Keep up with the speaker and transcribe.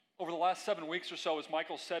Over the last 7 weeks or so, as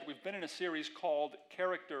Michael said, we've been in a series called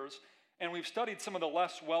Characters, and we've studied some of the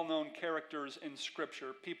less well-known characters in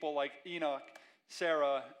Scripture, people like Enoch,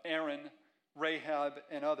 Sarah, Aaron, Rahab,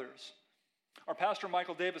 and others. Our pastor,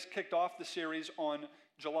 Michael Davis, kicked off the series on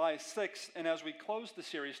July 6th, and as we close the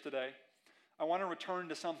series today, I want to return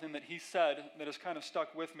to something that he said that has kind of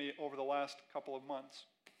stuck with me over the last couple of months.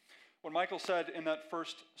 What Michael said in that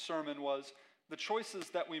first sermon was, the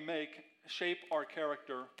choices that we make shape our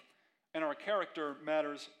character, and our character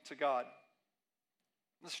matters to God.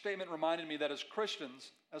 This statement reminded me that as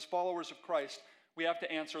Christians, as followers of Christ, we have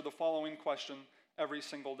to answer the following question every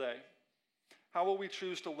single day. How will we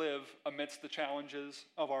choose to live amidst the challenges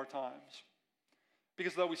of our times?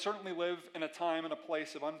 Because though we certainly live in a time and a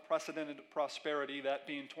place of unprecedented prosperity, that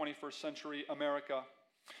being 21st century America,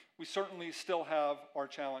 we certainly still have our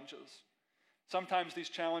challenges. Sometimes these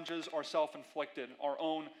challenges are self-inflicted, our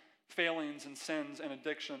own failings and sins and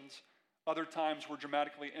addictions. Other times we're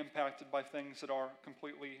dramatically impacted by things that are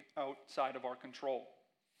completely outside of our control.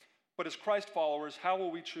 But as Christ followers, how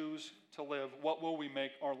will we choose to live? What will we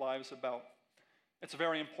make our lives about? It's a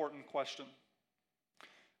very important question.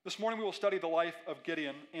 This morning we will study the life of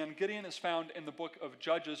Gideon, and Gideon is found in the book of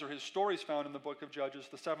Judges, or his story is found in the book of Judges,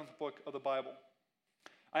 the 7th book of the Bible.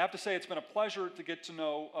 I have to say it's been a pleasure to get to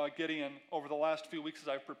know Gideon over the last few weeks as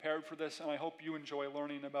I've prepared for this, and I hope you enjoy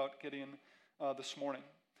learning about Gideon this morning.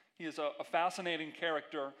 He is a fascinating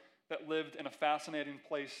character that lived in a fascinating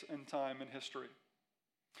place and time in history.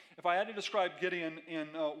 If I had to describe Gideon in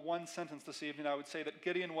one sentence this evening, I would say that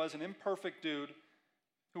Gideon was an imperfect dude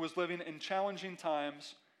who was living in challenging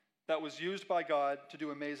times that was used by God to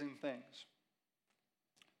do amazing things.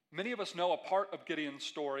 Many of us know a part of Gideon's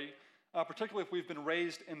story, particularly if we've been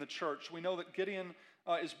raised in the church. We know that Gideon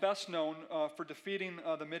is best known for defeating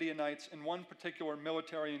the Midianites in one particular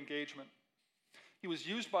military engagement. He was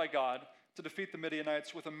used by God to defeat the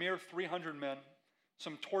Midianites with a mere 300 men,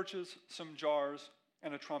 some torches, some jars,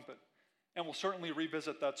 and a trumpet. And we'll certainly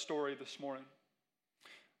revisit that story this morning,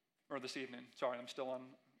 or this evening. Sorry, I'm still on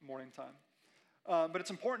morning time. But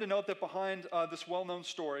it's important to note that behind this well-known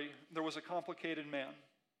story, there was a complicated man.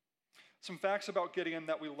 Some facts about Gideon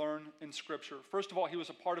that we learn in Scripture. First of all, he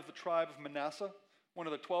was a part of the tribe of Manasseh, one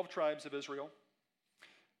of the 12 tribes of Israel.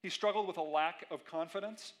 He struggled with a lack of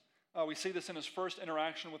confidence. We see this in his first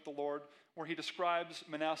interaction with the Lord, where he describes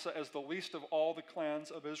Manasseh as the least of all the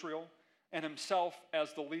clans of Israel, and himself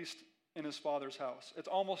as the least in his father's house. It's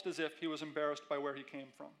almost as if he was embarrassed by where he came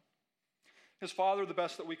from. His father, the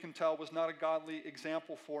best that we can tell, was not a godly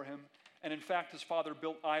example for him, and in fact, his father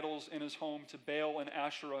built idols in his home to Baal and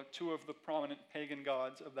Asherah, two of the prominent pagan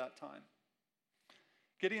gods of that time.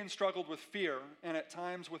 Gideon struggled with fear, and at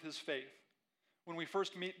times with his faith. When we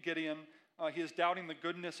first meet Gideon, he is doubting the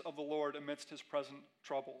goodness of the Lord amidst his present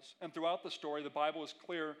troubles. And throughout the story, the Bible is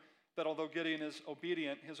clear that although Gideon is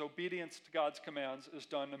obedient, his obedience to God's commands is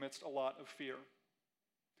done amidst a lot of fear.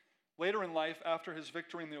 Later in life, after his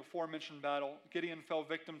victory in the aforementioned battle, Gideon fell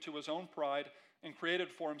victim to his own pride and created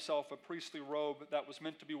for himself a priestly robe that was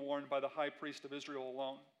meant to be worn by the high priest of Israel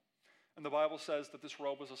alone. And the Bible says that this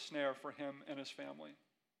robe was a snare for him and his family.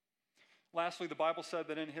 Lastly, the Bible said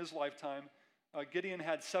that in his lifetime, Gideon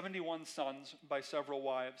had 71 sons by several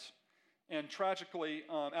wives. And tragically,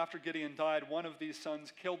 after Gideon died, one of these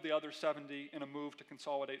sons killed the other 70 in a move to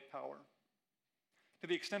consolidate power. To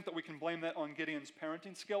the extent that we can blame that on Gideon's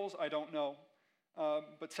parenting skills, I don't know.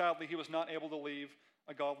 But sadly, he was not able to leave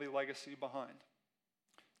a godly legacy behind.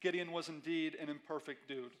 Gideon was indeed an imperfect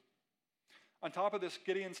dude. On top of this,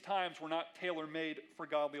 Gideon's times were not tailor-made for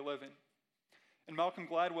godly living. In Malcolm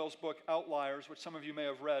Gladwell's book, Outliers, which some of you may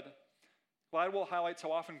have read, Gladwell highlights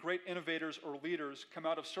how often great innovators or leaders come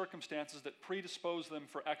out of circumstances that predispose them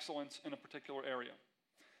for excellence in a particular area.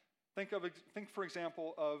 Think, for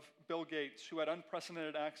example, of Bill Gates, who had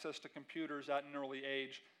unprecedented access to computers at an early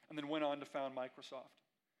age and then went on to found Microsoft.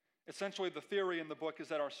 Essentially, the theory in the book is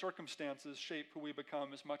that our circumstances shape who we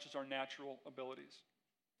become as much as our natural abilities.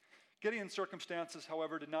 Gideon's circumstances,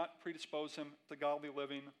 however, did not predispose him to godly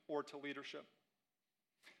living or to leadership.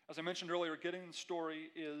 As I mentioned earlier, Gideon's story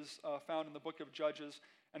is found in the book of Judges,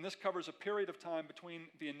 and this covers a period of time between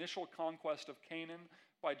the initial conquest of Canaan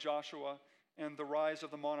by Joshua and the rise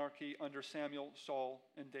of the monarchy under Samuel, Saul,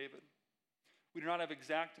 and David. We do not have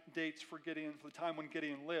exact dates for Gideon, for the time when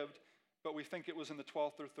Gideon lived, but we think it was in the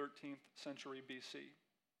 12th or 13th century BC.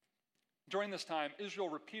 During this time, Israel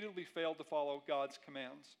repeatedly failed to follow God's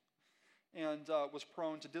commands and was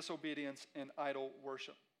prone to disobedience and idol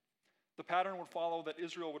worship. The pattern would follow that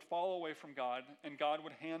Israel would fall away from God, and God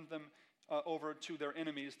would hand them over to their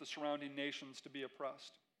enemies, the surrounding nations, to be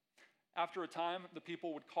oppressed. After a time, the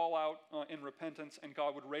people would call out in repentance, and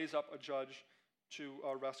God would raise up a judge to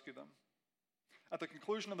rescue them. At the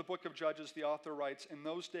conclusion of the book of Judges, the author writes, "In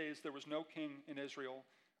those days there was no king in Israel,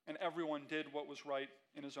 and everyone did what was right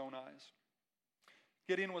in his own eyes."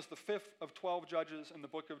 Gideon was the fifth of 12 judges in the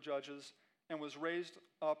book of Judges and was raised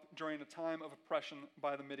up during a time of oppression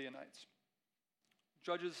by the Midianites.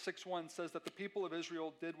 Judges 6:1 says that the people of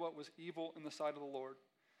Israel did what was evil in the sight of the Lord,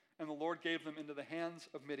 and the Lord gave them into the hands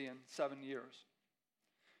of Midian 7 years.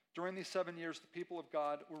 During these 7 years, the people of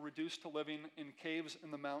God were reduced to living in caves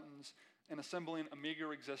in the mountains and assembling a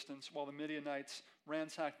meager existence while the Midianites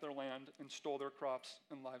ransacked their land and stole their crops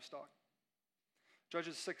and livestock.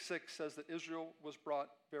 Judges 6:6 says that Israel was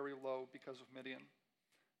brought very low because of Midian,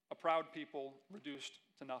 a proud people reduced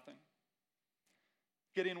to nothing.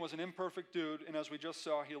 Gideon was an imperfect dude, and as we just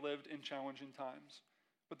saw, he lived in challenging times.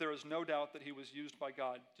 But there is no doubt that he was used by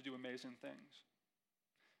God to do amazing things.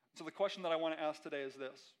 So the question that I want to ask today is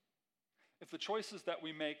this: if the choices that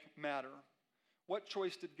we make matter, what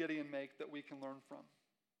choice did Gideon make that we can learn from?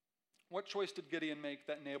 What choice did Gideon make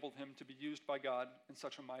that enabled him to be used by God in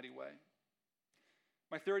such a mighty way?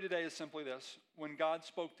 My theory today is simply this: when God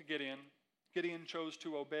spoke to Gideon, Gideon chose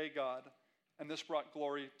to obey God, and this brought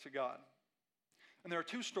glory to God. And there are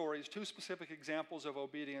two stories, two specific examples of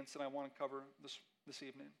obedience that I want to cover this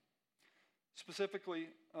evening.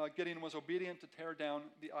 Specifically, Gideon was obedient to tear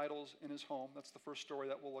down the idols in his home. That's the first story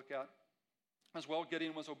that we'll look at. As well,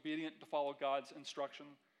 Gideon was obedient to follow God's instruction,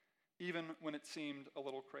 even when it seemed a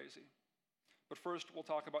little crazy. But first, we'll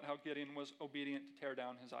talk about how Gideon was obedient to tear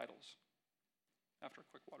down his idols. After a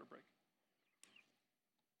quick water break.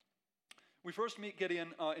 We first meet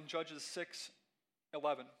Gideon in Judges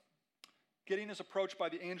 6:11. Gideon is approached by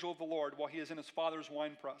the angel of the Lord while he is in his father's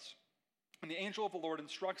winepress. And the angel of the Lord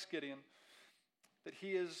instructs Gideon that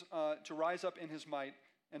he is to rise up in his might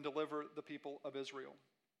and deliver the people of Israel.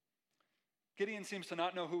 Gideon seems to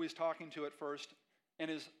not know who he's talking to at first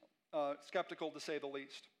and is skeptical, to say the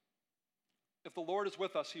least. If the Lord is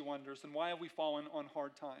with us, he wonders, then why have we fallen on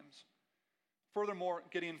hard times? Furthermore,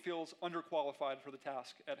 Gideon feels underqualified for the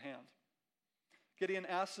task at hand. Gideon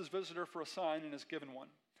asks his visitor for a sign and is given one.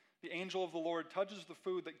 The angel of the Lord touches the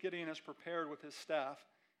food that Gideon has prepared with his staff,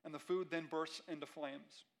 and the food then bursts into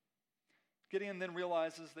flames. Gideon then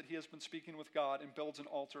realizes that he has been speaking with God and builds an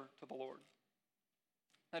altar to the Lord.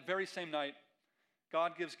 That very same night,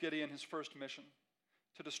 God gives Gideon his first mission,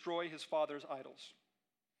 to destroy his father's idols.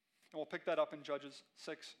 And we'll pick that up in Judges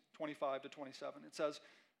 6:25-27. It says,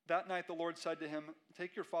 "That night the Lord said to him,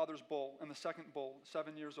 'Take your father's bull and the second bull,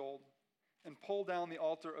 7 years old, and pull down the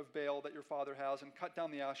altar of Baal that your father has, and cut down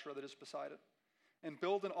the Asherah that is beside it. And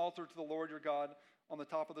build an altar to the Lord your God on the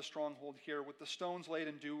top of the stronghold here, with the stones laid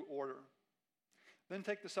in due order. Then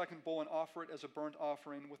take the second bull and offer it as a burnt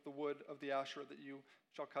offering with the wood of the Asherah that you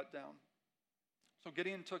shall cut down.' So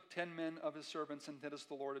Gideon took 10 men of his servants and did as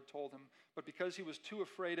the Lord had told him. But because he was too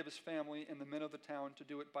afraid of his family and the men of the town to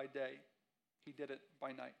do it by day, he did it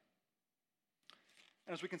by night."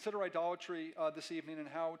 And as we consider idolatry this evening and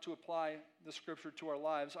how to apply the scripture to our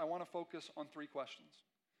lives, I want to focus on 3 questions.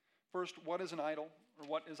 First, what is an idol, or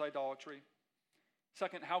what is idolatry?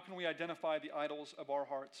 Second, how can we identify the idols of our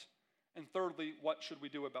hearts? And thirdly, what should we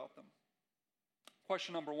do about them?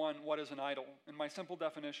 Question number 1, what is an idol? And my simple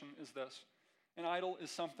definition is this: an idol is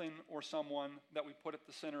something or someone that we put at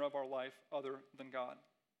the center of our life other than God.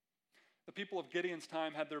 The people of Gideon's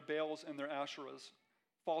time had their Baals and their Asherahs,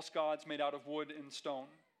 false gods made out of wood and stone.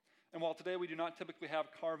 And while today we do not typically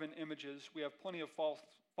have carven images, we have plenty of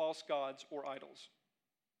false gods or idols.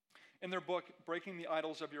 In their book, Breaking the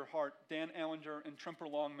Idols of Your Heart, Dan Allender and Tremper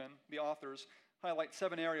Longman, the authors, highlight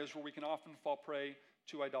 7 areas where we can often fall prey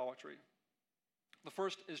to idolatry. The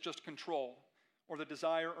first is just control, or the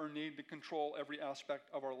desire or need to control every aspect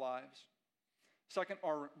of our lives. Second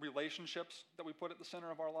are relationships that we put at the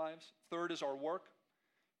center of our lives. Third is our work.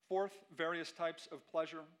 4th, various types of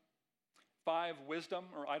pleasure. 5, wisdom,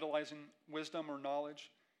 or idolizing wisdom or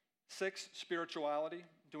knowledge. 6, spirituality,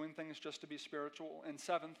 doing things just to be spiritual. And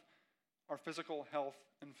 7th, our physical health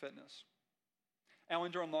and fitness.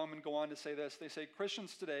 Allender and Longman go on to say this. They say,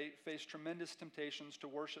 Christians today face tremendous temptations to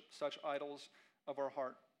worship such idols of our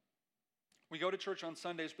heart. We go to church on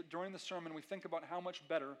Sundays, but during the sermon we think about how much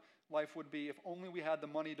better life would be if only we had the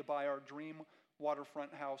money to buy our dream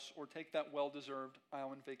waterfront house or take that well-deserved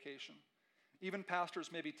island vacation. Even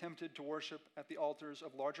pastors may be tempted to worship at the altars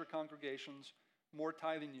of larger congregations, more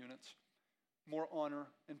tithing units, more honor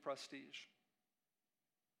and prestige.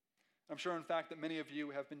 I'm sure, in fact, that many of you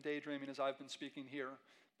have been daydreaming as I've been speaking here,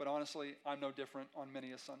 but honestly, I'm no different on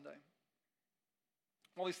many a Sunday.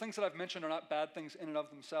 While these things that I've mentioned are not bad things in and of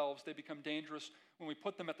themselves, they become dangerous when we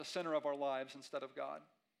put them at the center of our lives instead of God.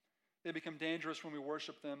 They become dangerous when we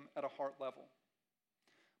worship them at a heart level.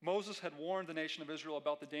 Moses had warned the nation of Israel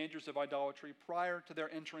about the dangers of idolatry prior to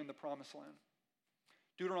their entering the Promised Land.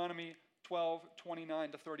 Deuteronomy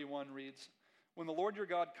 12:29-31 reads, "When the Lord your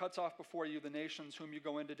God cuts off before you the nations whom you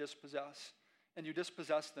go in to dispossess, and you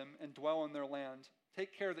dispossess them and dwell in their land,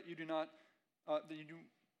 take care that you do not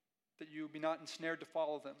that you be not ensnared to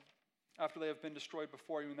follow them after they have been destroyed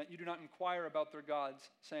before you, and that you do not inquire about their gods,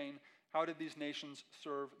 saying, 'How did these nations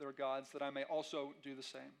serve their gods, that I may also do the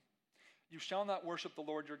same?' You shall not worship the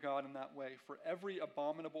Lord your God in that way, for every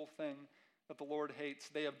abominable thing that the Lord hates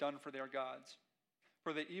they have done for their gods.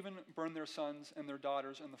 For they even burn their sons and their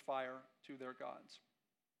daughters in the fire to their gods."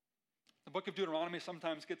 The book of Deuteronomy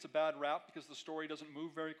sometimes gets a bad rap because the story doesn't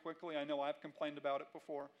move very quickly. I know I've complained about it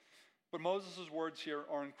before. But Moses' words here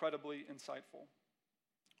are incredibly insightful.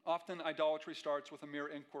 Often idolatry starts with a mere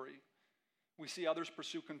inquiry. We see others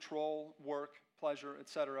pursue control, work, pleasure,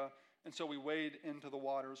 etc., and so we wade into the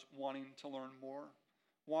waters wanting to learn more,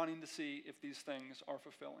 wanting to see if these things are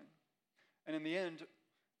fulfilling. And in the end,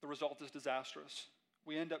 the result is disastrous.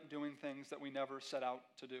 We end up doing things that we never set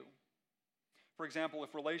out to do. For example,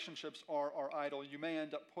 if relationships are our idol, you may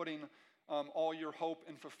end up putting all your hope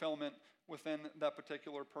and fulfillment within that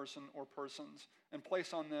particular person or persons and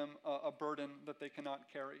place on them a burden that they cannot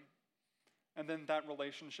carry. And then that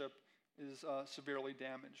relationship is severely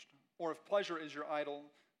damaged. Or if pleasure is your idol,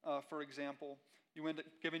 for example, you end up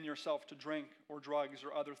giving yourself to drink or drugs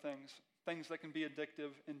or other things that can be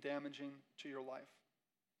addictive and damaging to your life.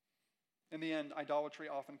 In the end, idolatry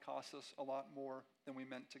often costs us a lot more than we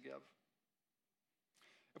meant to give.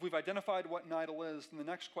 If we've identified what an idol is, then the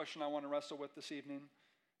next question I want to wrestle with this evening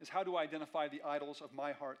is, how do I identify the idols of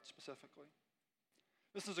my heart specifically?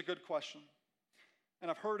 This is a good question. And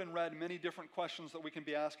I've heard and read many different questions that we can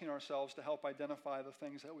be asking ourselves to help identify the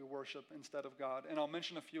things that we worship instead of God. And I'll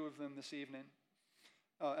mention a few of them this evening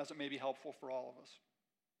as it may be helpful for all of us.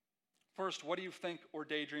 First, what do you think or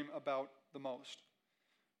daydream about the most?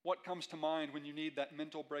 What comes to mind when you need that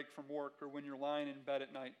mental break from work or when you're lying in bed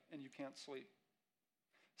at night and you can't sleep?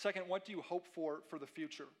 Second, what do you hope for the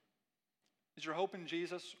future? Is your hope in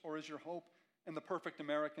Jesus, or is your hope in the perfect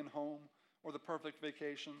American home or the perfect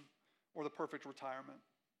vacation or the perfect retirement?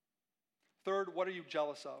 Third, what are you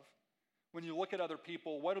jealous of? When you look at other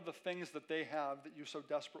people, what are the things that they have that you so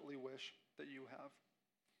desperately wish that you have?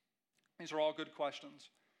 These are all good questions.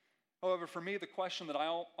 However, for me, the question that I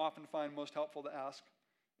often find most helpful to ask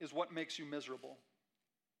is, what makes you miserable?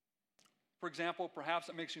 For example, perhaps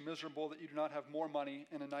it makes you miserable that you do not have more money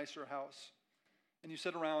in a nicer house, and you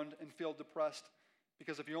sit around and feel depressed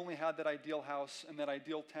because if you only had that ideal house in that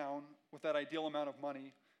ideal town with that ideal amount of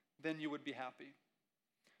money, then you would be happy.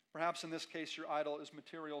 Perhaps in this case, your idol is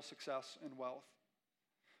material success and wealth.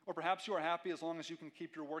 Or perhaps you are happy as long as you can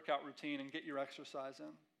keep your workout routine and get your exercise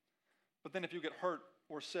in. But then if you get hurt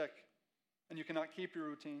or sick and you cannot keep your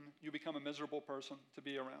routine, you become a miserable person to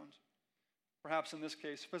be around. Perhaps in this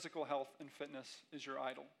case, physical health and fitness is your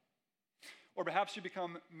idol. Or perhaps you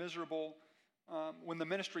become miserable when the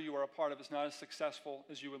ministry you are a part of is not as successful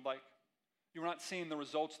as you would like. You're not seeing the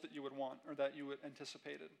results that you would want or that you had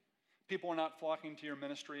anticipated. People are not flocking to your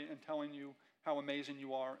ministry and telling you how amazing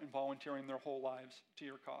you are and volunteering their whole lives to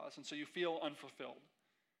your cause. And so you feel unfulfilled.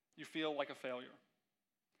 You feel like a failure.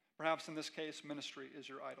 Perhaps in this case, ministry is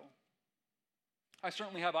your idol. I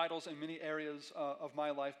certainly have idols in many areas of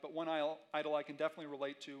my life, but one idol I can definitely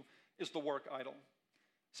relate to is the work idol.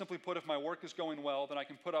 Simply put, if my work is going well, then I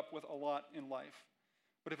can put up with a lot in life.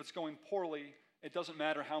 But if it's going poorly, it doesn't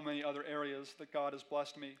matter how many other areas that God has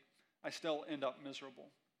blessed me, I still end up miserable.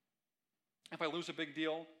 If I lose a big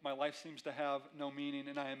deal, my life seems to have no meaning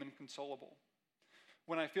and I am inconsolable.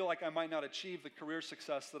 When I feel like I might not achieve the career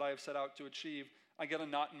success that I have set out to achieve, I get a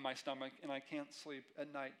knot in my stomach and I can't sleep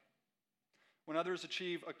at night. When others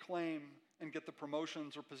achieve acclaim and get the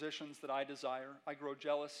promotions or positions that I desire, I grow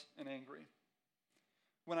jealous and angry.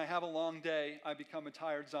 When I have a long day, I become a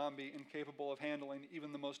tired zombie incapable of handling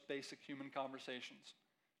even the most basic human conversations.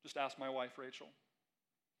 Just ask my wife, Rachel.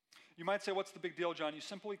 You might say, what's the big deal, John? You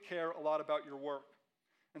simply care a lot about your work.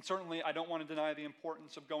 And certainly, I don't want to deny the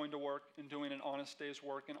importance of going to work and doing an honest day's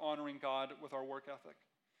work and honoring God with our work ethic.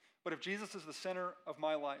 But if Jesus is the center of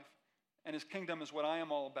my life and his kingdom is what I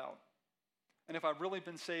am all about, and if I've really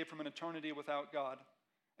been saved from an eternity without God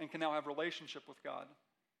and can now have relationship with God,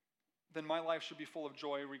 then my life should be full of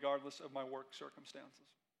joy regardless of my work circumstances.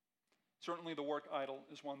 Certainly the work idol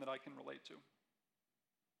is one that I can relate to.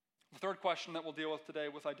 The third question that we'll deal with today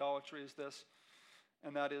with idolatry is this: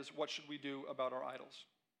 and that is, what should we do about our idols?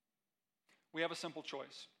 We have a simple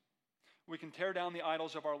choice. We can tear down the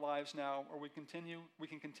idols of our lives now, or we can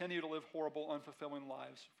continue to live horrible, unfulfilling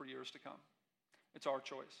lives for years to come. It's our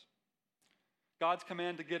choice. God's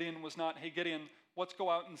command to Gideon was not, hey, Gideon, let's go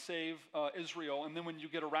out and save Israel, and then when you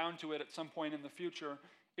get around to it at some point in the future,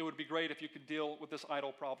 it would be great if you could deal with this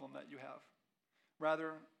idol problem that you have.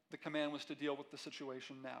 Rather, the command was to deal with the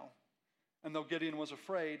situation now. And though Gideon was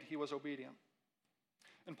afraid, he was obedient.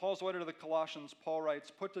 In Paul's letter to the Colossians, Paul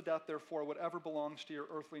writes, "Put to death, therefore, whatever belongs to your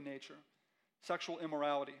earthly nature, sexual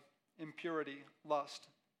immorality, impurity, lust,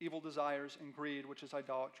 evil desires, and greed, which is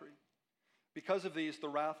idolatry. Because of these, the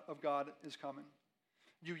wrath of God is coming.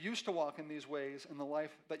 You used to walk in these ways in the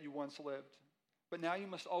life that you once lived, but now you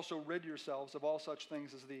must also rid yourselves of all such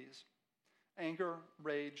things as these: anger,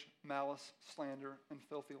 rage, malice, slander, and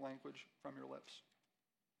filthy language from your lips."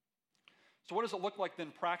 So what does it look like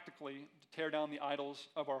then practically to tear down the idols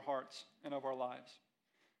of our hearts and of our lives?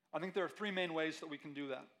 I think there are three main ways that we can do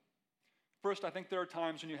that. First, I think there are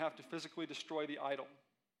times when you have to physically destroy the idol.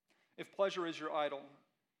 If pleasure is your idol,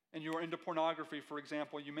 and you are into pornography, for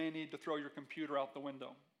example, you may need to throw your computer out the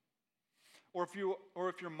window. Or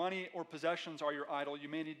if your money or possessions are your idol, you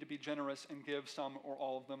may need to be generous and give some or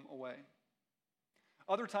all of them away.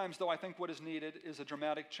 Other times, though, I think what is needed is a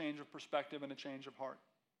dramatic change of perspective and a change of heart.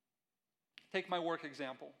 Take my work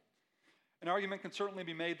example. An argument can certainly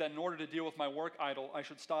be made that in order to deal with my work idol, I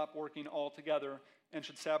should stop working altogether and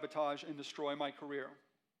should sabotage and destroy my career.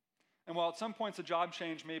 And while at some points a job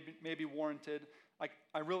change may be warranted,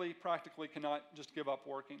 I really practically cannot just give up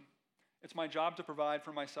working. It's my job to provide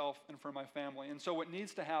for myself and for my family. And so what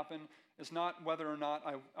needs to happen is not whether or not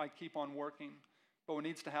I keep on working, but what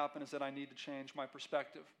needs to happen is that I need to change my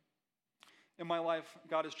perspective. In my life,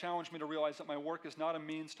 God has challenged me to realize that my work is not a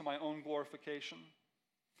means to my own glorification,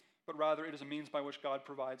 but rather it is a means by which God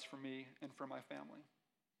provides for me and for my family.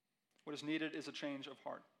 What is needed is a change of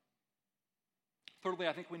heart. Thirdly,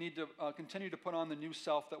 I think we need to continue to put on the new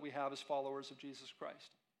self that we have as followers of Jesus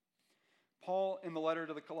Christ. Paul, in the letter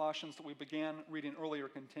to the Colossians that we began reading earlier,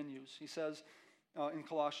 continues. He says in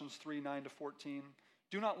Colossians 3:9-14,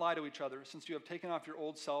 "Do not lie to each other, since you have taken off your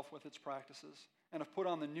old self with its practices, and have put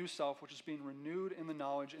on the new self, which is being renewed in the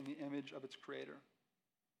knowledge and the image of its creator.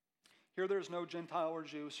 Here there is no Gentile or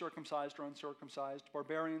Jew, circumcised or uncircumcised,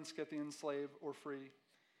 barbarian, Scythian, slave, or free,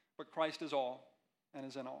 but Christ is all and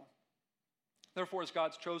is in all. Therefore, as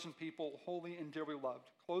God's chosen people, holy and dearly loved,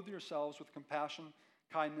 clothe yourselves with compassion,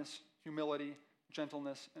 kindness, humility,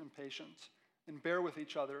 gentleness, and patience, and bear with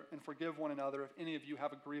each other and forgive one another if any of you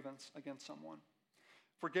have a grievance against someone.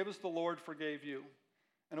 Forgive as the Lord forgave you,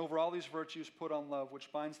 and over all these virtues put on love,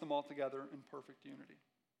 which binds them all together in perfect unity."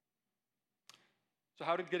 So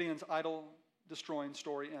how did Gideon's idol-destroying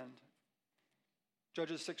story end?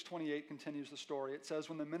 Judges 6:28 continues the story. It says,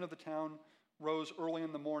 "When the men of the town rose early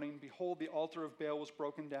in the morning, behold, the altar of Baal was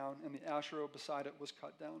broken down, and the Asherah beside it was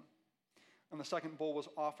cut down. And the second bull was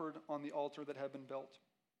offered on the altar that had been built.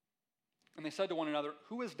 And they said to one another,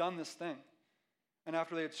 'Who has done this thing?' And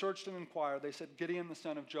after they had searched and inquired, they said, 'Gideon the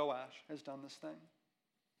son of Joash has done this thing.'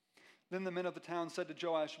 Then the men of the town said to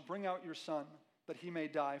Joash, 'Bring out your son, that he may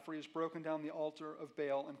die, for he has broken down the altar of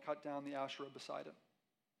Baal and cut down the Asherah beside it.'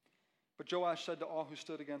 But Joash said to all who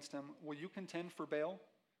stood against him, 'Will you contend for Baal,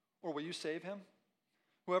 or will you save him?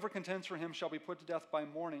 Whoever contends for him shall be put to death by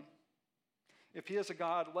morning. If he is a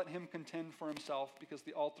god, let him contend for himself, because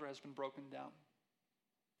the altar has been broken down.'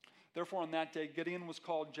 Therefore on that day Gideon was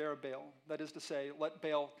called Jerubbaal, that is to say, 'Let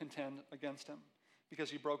Baal contend against him,'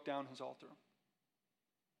 because he broke down his altar."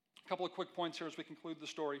 A couple of quick points here as we conclude the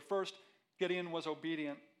story. First, Gideon was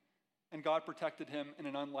obedient, and God protected him in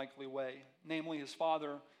an unlikely way. Namely, his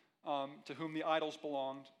father, to whom the idols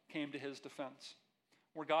belonged, came to his defense.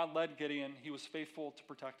 Where God led Gideon, he was faithful to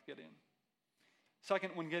protect Gideon.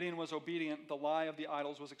 Second, when Gideon was obedient, the lie of the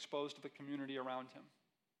idols was exposed to the community around him.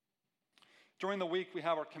 During the week, we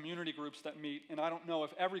have our community groups that meet, and I don't know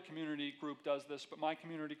if every community group does this, but my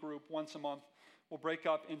community group, once a month, will break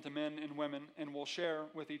up into men and women, and we'll share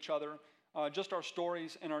with each other just our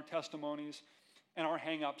stories and our testimonies and our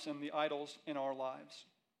hang-ups and the idols in our lives.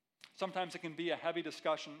 Sometimes it can be a heavy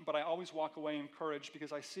discussion, but I always walk away encouraged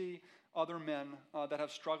because I see other men that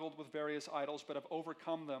have struggled with various idols but have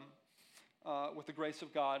overcome them with the grace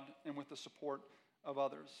of God and with the support of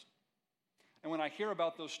others. And when I hear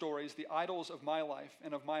about those stories, the idols of my life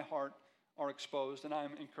and of my heart are exposed, and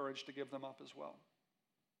I'm encouraged to give them up as well.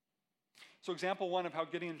 So example one of how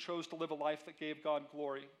Gideon chose to live a life that gave God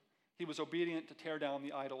glory. He was obedient to tear down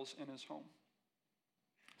the idols in his home.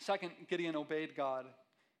 Second, Gideon obeyed God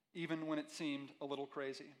even when it seemed a little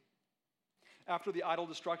crazy. After the idol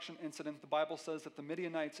destruction incident, the Bible says that the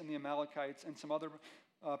Midianites and the Amalekites and some other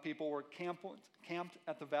people were camped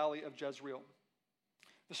at the valley of Jezreel.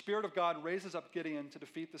 The Spirit of God raises up Gideon to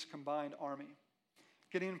defeat this combined army.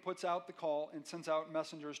 Gideon puts out the call and sends out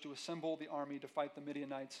messengers to assemble the army to fight the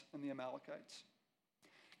Midianites and the Amalekites.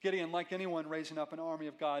 Gideon, like anyone raising up an army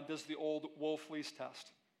of God, does the old wool fleece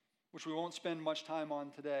test, which we won't spend much time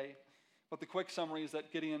on today, but the quick summary is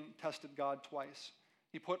that Gideon tested God twice.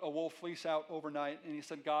 He put a wool fleece out overnight, and he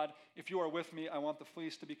said, God, if you are with me, I want the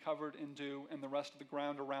fleece to be covered in dew and the rest of the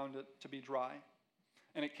ground around it to be dry.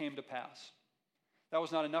 And it came to pass. That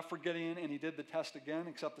was not enough for Gideon, and he did the test again,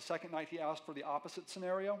 except the second night he asked for the opposite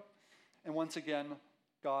scenario, and once again,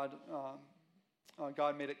 God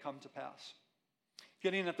made it come to pass.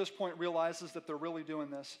 Gideon at this point realizes that they're really doing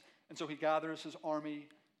this, and so he gathers his army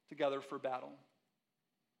together for battle.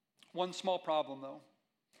 One small problem, though.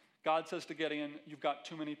 God says to Gideon, you've got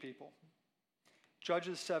too many people.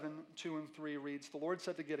 Judges 7:2-3 reads, the Lord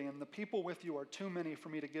said to Gideon, the people with you are too many for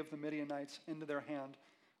me to give the Midianites into their hand,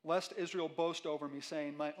 lest Israel boast over me,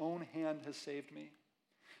 saying, my own hand has saved me.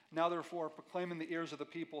 Now therefore proclaim in the ears of the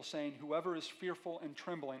people, saying, whoever is fearful and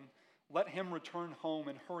trembling, let him return home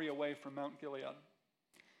and hurry away from Mount Gilead.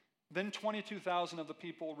 Then 22,000 of the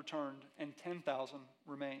people returned, and 10,000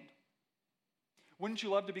 remained. Wouldn't you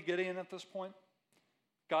love to be Gideon at this point?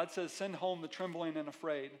 God says, send home the trembling and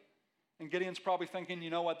afraid. And Gideon's probably thinking, you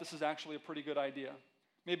know what, this is actually a pretty good idea.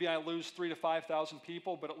 Maybe I lose 3,000 to 5,000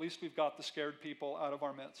 people, but at least we've got the scared people out of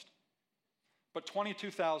our midst. But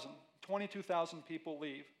 22,000 people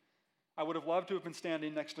leave. I would have loved to have been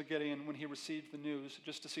standing next to Gideon when he received the news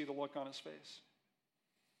just to see the look on his face.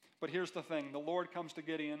 But here's the thing. The Lord comes to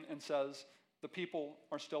Gideon and says, the people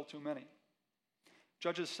are still too many.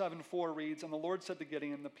 Judges 7:4 reads, and the Lord said to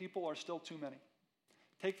Gideon, the people are still too many.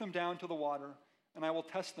 Take them down to the water, and I will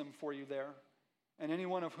test them for you there. And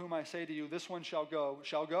anyone of whom I say to you, this one shall go,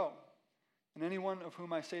 shall go. And anyone of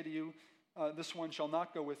whom I say to you, this one shall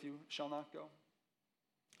not go with you, shall not go.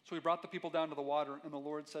 So he brought the people down to the water, and the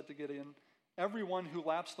Lord said to Gideon, everyone who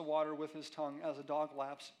laps the water with his tongue as a dog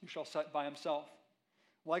laps, you shall set by himself.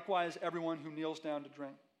 Likewise, everyone who kneels down to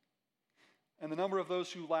drink. And the number of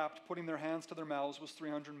those who lapped, putting their hands to their mouths, was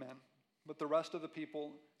 300 men. But the rest of the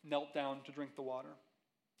people knelt down to drink the water.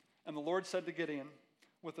 And the Lord said to Gideon,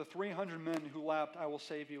 with the 300 men who lapped, I will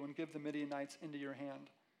save you and give the Midianites into your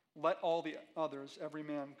hand. Let all the others, every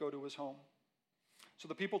man, go to his home. So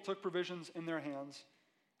the people took provisions in their hands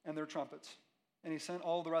and their trumpets. And he sent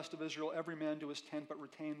all the rest of Israel, every man to his tent, but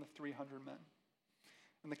retained the 300 men.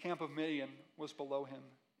 And the camp of Midian was below him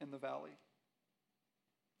in the valley.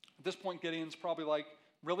 At this point, Gideon's probably like,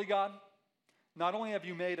 really, God? Not only have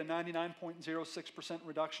you made a 99.06%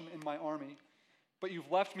 reduction in my army, but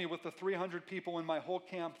you've left me with the 300 people in my whole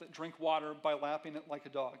camp that drink water by lapping it like a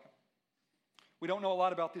dog. We don't know a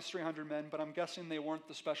lot about these 300 men, but I'm guessing they weren't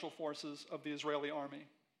the special forces of the Israeli army.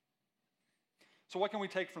 So what can we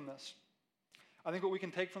take from this? I think what we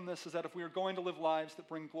can take from this is that if we are going to live lives that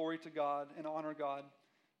bring glory to God and honor God,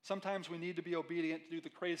 sometimes we need to be obedient to do the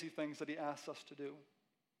crazy things that he asks us to do.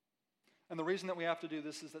 And the reason that we have to do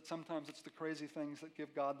this is that sometimes it's the crazy things that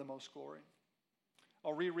give God the most glory.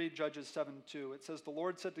 I'll reread Judges 7:2. It says, the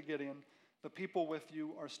Lord said to Gideon, the people with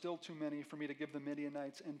you are still too many for me to give the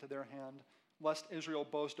Midianites into their hand, lest Israel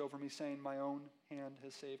boast over me, saying, my own hand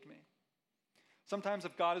has saved me. Sometimes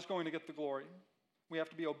if God is going to get the glory, we have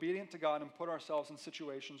to be obedient to God and put ourselves in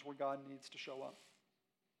situations where God needs to show up.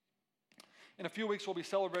 In a few weeks, we'll be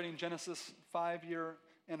celebrating Genesis' 5-year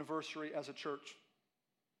anniversary as a church.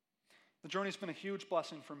 The journey's been a huge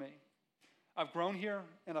blessing for me. I've grown here,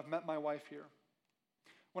 and I've met my wife here.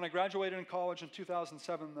 When I graduated in college in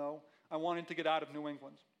 2007, though, I wanted to get out of New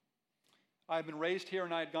England. I had been raised here,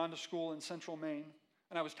 and I had gone to school in central Maine,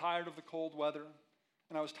 and I was tired of the cold weather,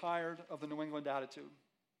 and I was tired of the New England attitude.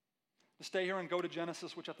 To stay here and go to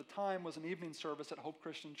Genesis, which at the time was an evening service at Hope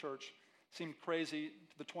Christian Church, seemed crazy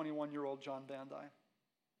to the 21-year-old John Bandai.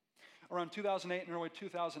 Around 2008 and early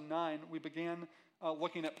 2009, we began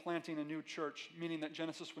looking at planting a new church, meaning that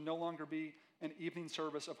Genesis would no longer be an evening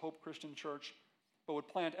service of Hope Christian Church, but would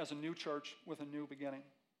plant as a new church with a new beginning.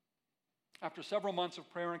 After several months of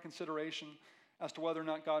prayer and consideration as to whether or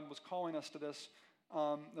not God was calling us to this,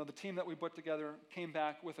 the team that we put together came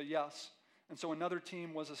back with a yes. And so another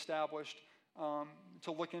team was established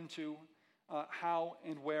to look into how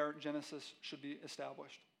and where Genesis should be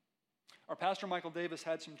established. Our pastor, Michael Davis,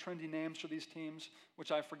 had some trendy names for these teams,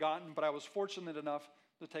 which I've forgotten, but I was fortunate enough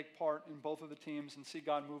to take part in both of the teams and see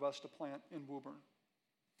God move us to plant in Woburn.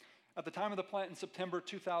 At the time of the plant in September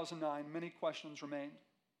 2009, many questions remained.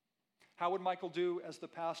 How would Michael do as the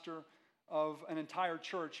pastor of an entire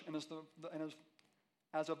church and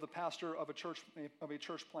as of the pastor of a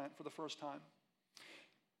church plant for the first time.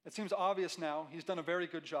 It seems obvious now he's done a very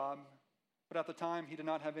good job, but at the time he did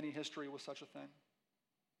not have any history with such a thing.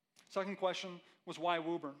 Second question was, why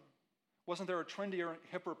Woburn? Wasn't there a trendier,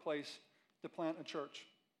 hipper place to plant a church?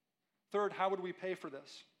 Third, how would we pay for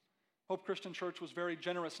this? Hope Christian Church was very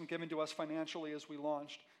generous in giving to us financially as we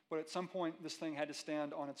launched, but at some point this thing had to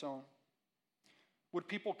stand on its own. Would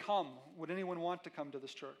people come? Would anyone want to come to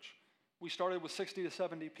this church? We started with 60 to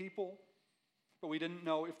 70 people, but we didn't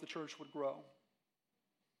know if the church would grow.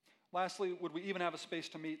 Lastly, would we even have a space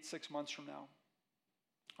to meet 6 months from now?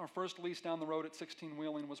 Our first lease down the road at 16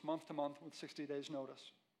 Wheeling was month to month with 60 days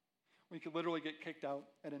notice. We could literally get kicked out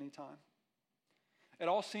at any time. It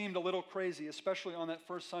all seemed a little crazy, especially on that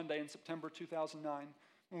first Sunday in September 2009,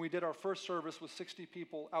 when we did our first service with 60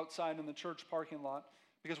 people outside in the church parking lot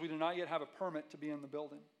because we did not yet have a permit to be in the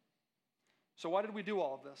building. So why did we do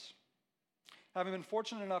all of this? Having been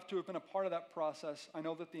fortunate enough to have been a part of that process, I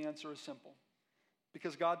know that the answer is simple.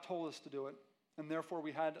 Because God told us to do it, and therefore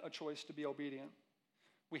we had a choice to be obedient.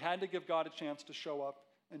 We had to give God a chance to show up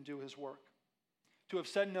and do his work. To have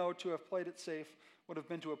said no, to have played it safe, would have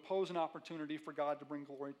been to oppose an opportunity for God to bring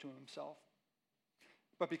glory to himself.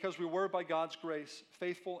 But because we were, by God's grace,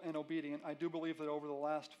 faithful and obedient, I do believe that over the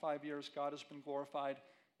last 5 years, God has been glorified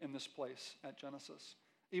in this place at Genesis.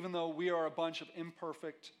 Even though we are a bunch of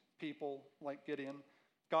imperfect people like Gideon,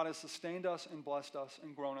 God has sustained us and blessed us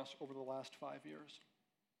and grown us over the last 5 years.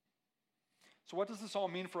 So what does this all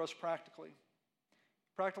mean for us practically?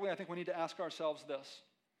 Practically, I think we need to ask ourselves this.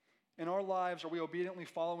 In our lives, are we obediently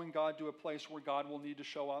following God to a place where God will need to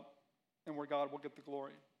show up and where God will get the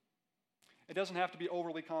glory? It doesn't have to be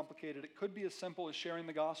overly complicated. It could be as simple as sharing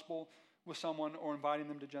the gospel with someone or inviting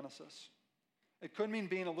them to Genesis. It could mean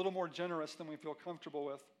being a little more generous than we feel comfortable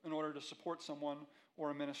with in order to support someone or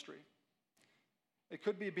a ministry. It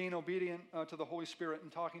could be being obedient to the Holy Spirit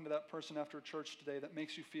and talking to that person after church today that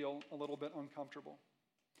makes you feel a little bit uncomfortable.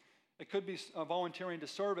 It could be volunteering to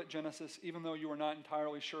serve at Genesis even though you are not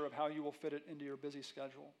entirely sure of how you will fit it into your busy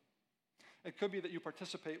schedule. It could be that you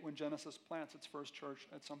participate when Genesis plants its first church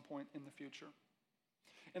at some point in the future.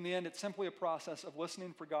 In the end, it's simply a process of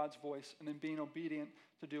listening for God's voice and then being obedient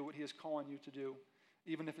to do what he is calling you to do,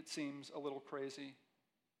 even if it seems a little crazy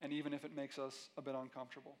and even if it makes us a bit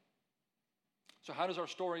uncomfortable. So how does our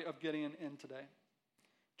story of Gideon end today?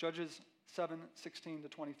 Judges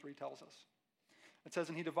 7:16-23 tells us. It says,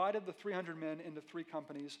 "And he divided the 300 men into 3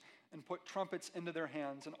 companies and put trumpets into their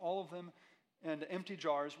hands, and all of them and empty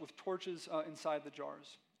jars with torches inside the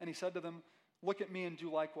jars. And he said to them, 'Look at me and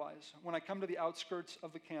do likewise. When I come to the outskirts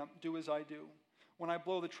of the camp, do as I do. When I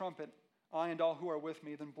blow the trumpet, I and all who are with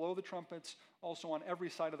me, then blow the trumpets also on every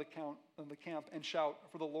side of the camp and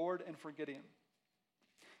shout for the Lord and for Gideon.'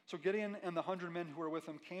 So Gideon and the 100 men who were with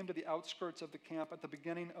him came to the outskirts of the camp at the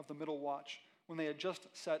beginning of the middle watch, when they had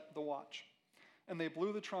just set the watch. And they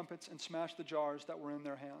blew the trumpets and smashed the jars that were in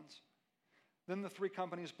their hands. Then the 3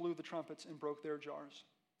 companies blew the trumpets and broke their jars.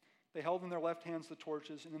 They held in their left hands the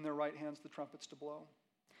torches, and in their right hands the trumpets to blow.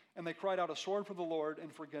 And they cried out, 'A sword for the Lord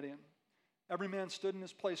and for Gideon.' Every man stood in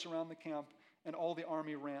his place around the camp, and all the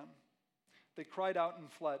army ran. They cried out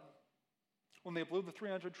and fled. When they blew the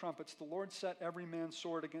 300 trumpets, the Lord set every man's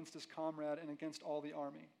sword against his comrade and against all the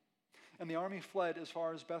army. And the army fled as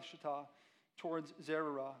far as Bethshittah towards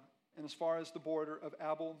Zererah, and as far as the border of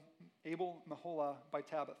Abel-Meholah by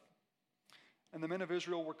Tabbath. And the men of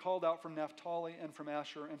Israel were called out from Naphtali and from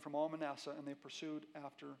Asher and from all Manasseh, and they pursued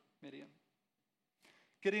after Midian."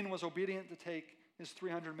 Gideon was obedient to take his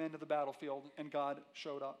 300 men to the battlefield, and God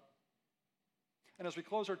showed up. And as we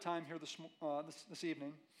close our time here this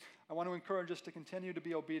evening, I want to encourage us to continue to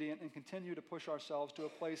be obedient and continue to push ourselves to a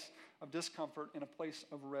place of discomfort and a place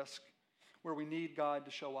of risk where we need God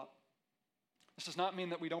to show up. This does not mean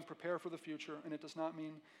that we don't prepare for the future, and it does not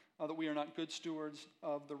mean that we are not good stewards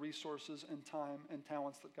of the resources and time and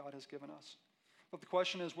talents that God has given us. But the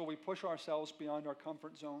question is, will we push ourselves beyond our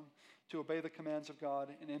comfort zone to obey the commands of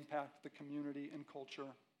God and impact the community and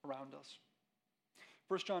culture around us?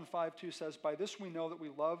 1 John 5:2 says, "By this we know that we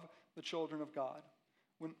love the children of God,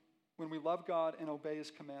 when we love God and obey his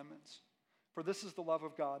commandments. For this is the love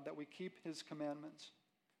of God, that we keep his commandments.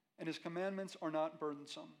 And his commandments are not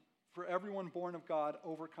burdensome. For everyone born of God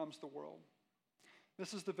overcomes the world.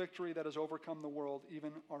 This is the victory that has overcome the world,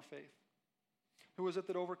 even our faith. Who is it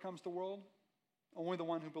that overcomes the world? Only the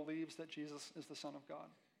one who believes that Jesus is the Son of God."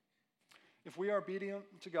 If we are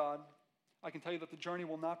obedient to God, I can tell you that the journey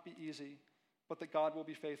will not be easy, but that God will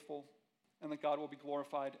be faithful and that God will be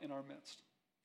glorified in our midst.